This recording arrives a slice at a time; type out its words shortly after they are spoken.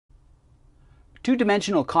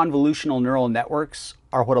Two-dimensional convolutional neural networks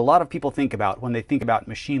are what a lot of people think about when they think about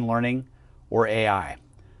machine learning or AI.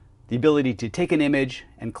 The ability to take an image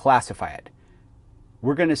and classify it.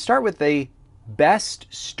 We're going to start with the best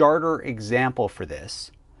starter example for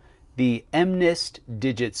this, the MNIST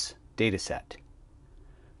digits dataset.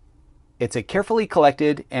 It's a carefully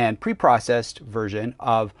collected and pre-processed version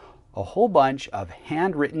of a whole bunch of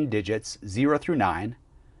handwritten digits 0 through 9,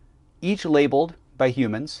 each labeled by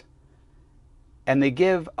humans, and they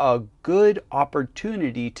give a good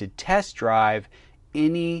opportunity to test drive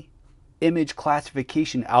any image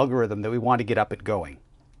classification algorithm that we want to get up and going.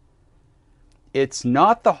 It's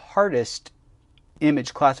not the hardest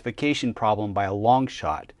image classification problem by a long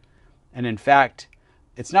shot, and in fact,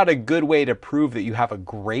 it's not a good way to prove that you have a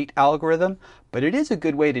great algorithm, but it is a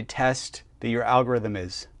good way to test that your algorithm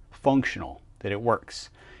is functional, that it works.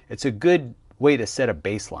 It's a good way to set a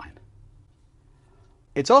baseline.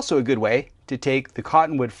 It's also a good way to take the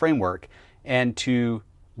Cottonwood framework and to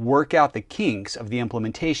work out the kinks of the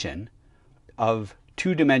implementation of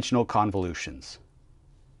two-dimensional convolutions.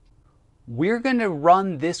 We're going to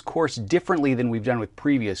run this course differently than we've done with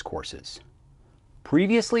previous courses.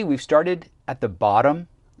 Previously, we've started at the bottom,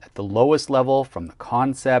 at the lowest level, from the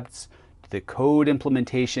concepts to the code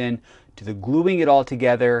implementation, to the gluing it all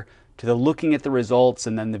together, to the looking at the results,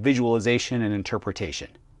 and then the visualization and interpretation.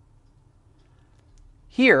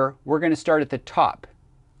 Here, we're going to start at the top.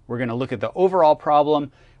 We're going to look at the overall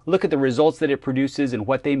problem, look at the results that it produces and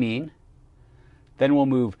what they mean. Then we'll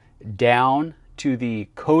move down to the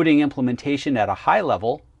coding implementation at a high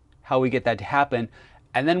level, how we get that to happen,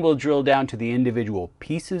 and then we'll drill down to the individual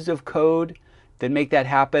pieces of code that make that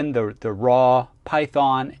happen, the raw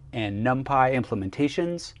Python and NumPy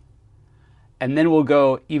implementations. And then we'll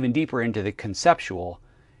go even deeper into the conceptual,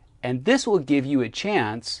 and this will give you a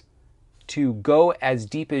chance to go as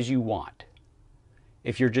deep as you want.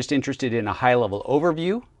 If you're just interested in a high-level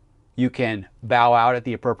overview, you can bow out at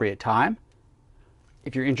the appropriate time.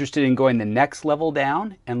 If you're interested in going the next level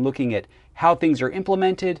down and looking at how things are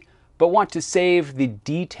implemented, but want to save the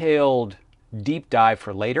detailed deep dive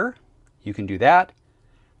for later, you can do that.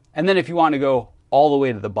 And then if you want to go all the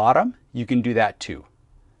way to the bottom, you can do that too.